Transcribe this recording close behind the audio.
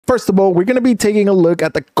first of all, we're going to be taking a look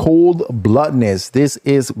at the cold-bloodedness. This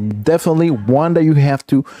is definitely one that you have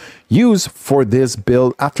to use for this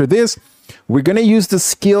build. After this, we're going to use the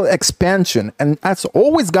skill expansion. And as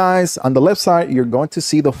always, guys, on the left side, you're going to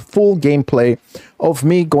see the full gameplay of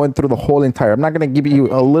me going through the whole entire. I'm not going to give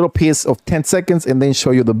you a little piece of 10 seconds and then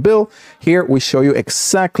show you the build. Here, we show you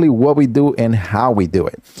exactly what we do and how we do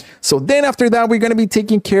it. So then after that, we're going to be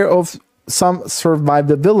taking care of some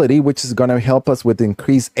survivability, which is going to help us with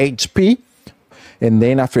increased HP. And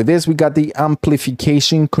then after this, we got the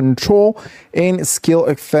amplification control and skill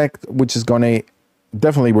effect, which is going to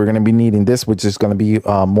definitely, we're going to be needing this, which is going to be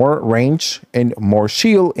more range and more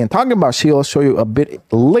shield. And talking about shield, I'll show you a bit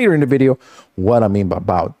later in the video what I mean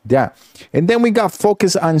about that. And then we got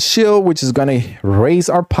focus on shield, which is going to raise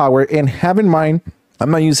our power. And have in mind,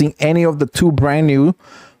 I'm not using any of the two brand new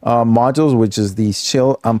modules, which is the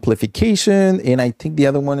shield amplification, and I think the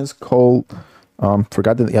other one is called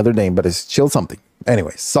forgot the other name, but it's shield something.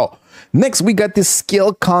 Anyway, so next we got this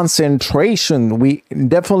skill concentration. We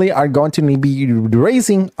definitely are going to be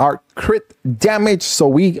raising our crit damage, so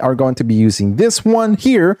we are going to be using this one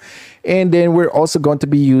here, and then we're also going to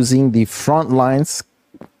be using the front lines,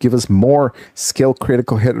 give us more skill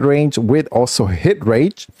critical hit range with also hit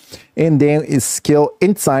rate. And then is skill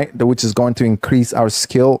insight, which is going to increase our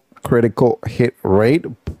skill critical hit rate.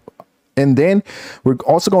 And then we're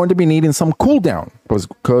also going to be needing some cooldown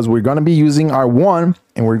because we're going to be using our 1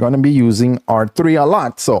 and we're going to be using our 3 a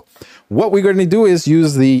lot. So what we're going to do is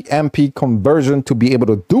use the MP conversion to be able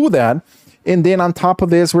to do that. And then on top of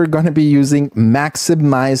this, we're going to be using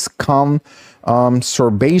maximize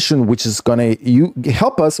conservation, which is going to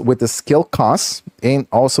help us with the skill costs and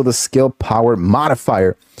also the skill power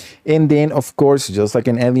modifier. And then, of course, just like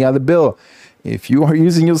in any other build, if you are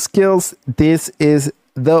using your skills, this is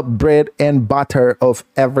the bread and butter of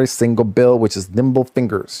every single build, which is nimble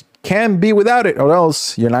fingers. Can't be without it, or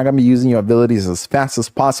else you're not going to be using your abilities as fast as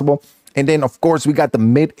possible. And then, of course, we got the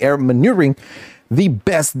mid-air maneuvering, the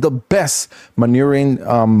best maneuvering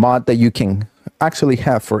mod that you can actually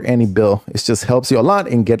have for any build. It just helps you a lot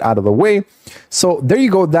and get out of the way. So there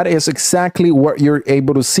you go. That is exactly what you're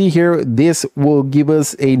able to see here. This will give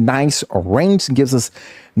us a nice range, gives us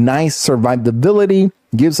nice survivability,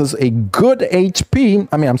 gives us a good HP.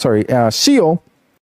 Shield.